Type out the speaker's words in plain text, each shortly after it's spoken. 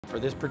For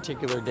this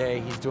particular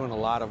day, he's doing a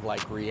lot of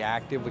like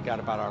reactive. We got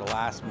about our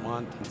last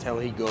month until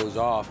he goes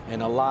off.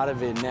 And a lot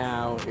of it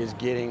now is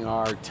getting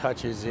our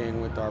touches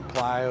in with our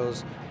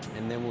plyos.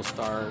 And then we'll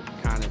start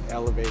kind of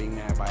elevating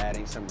that by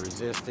adding some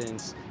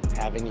resistance,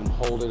 having him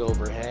hold it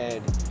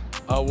overhead.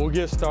 We'll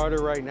get started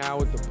right now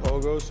with the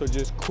pogo. So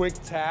just quick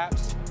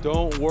taps.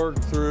 Don't work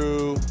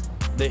through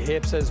the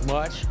hips as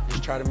much.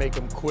 Just try to make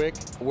them quick.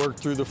 Work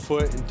through the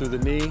foot and through the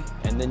knee.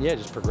 And then, yeah,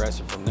 just progress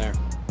it from there.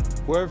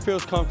 Where it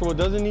feels comfortable. It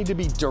doesn't need to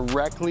be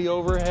directly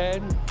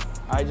overhead.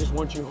 I just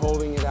want you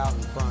holding it out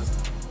in front.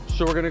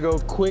 So we're gonna go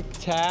quick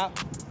tap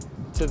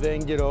to then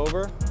get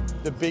over.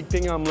 The big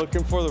thing I'm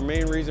looking for, the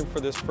main reason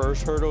for this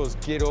first hurdle is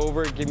get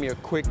over, give me a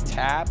quick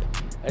tap,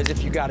 as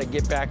if you gotta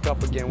get back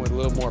up again with a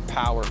little more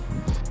power.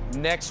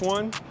 Next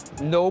one,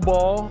 no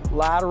ball,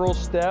 lateral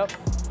step,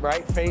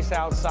 right? Face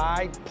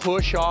outside,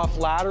 push off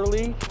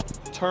laterally,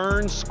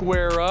 turn,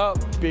 square up,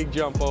 big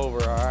jump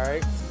over, all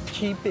right?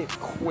 Keep it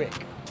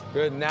quick.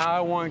 Good, now I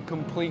want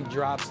complete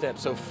drop step.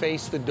 So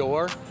face the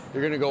door,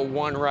 you're gonna go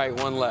one right,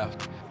 one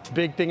left.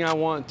 Big thing I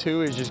want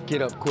too is just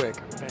get up quick.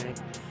 Bang.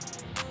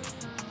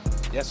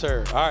 Yes,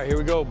 sir. All right, here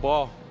we go,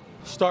 ball.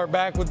 Start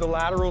back with the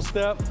lateral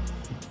step,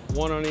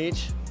 one on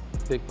each.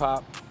 Big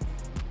pop.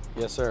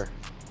 Yes, sir.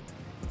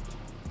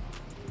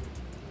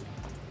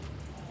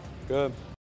 Good.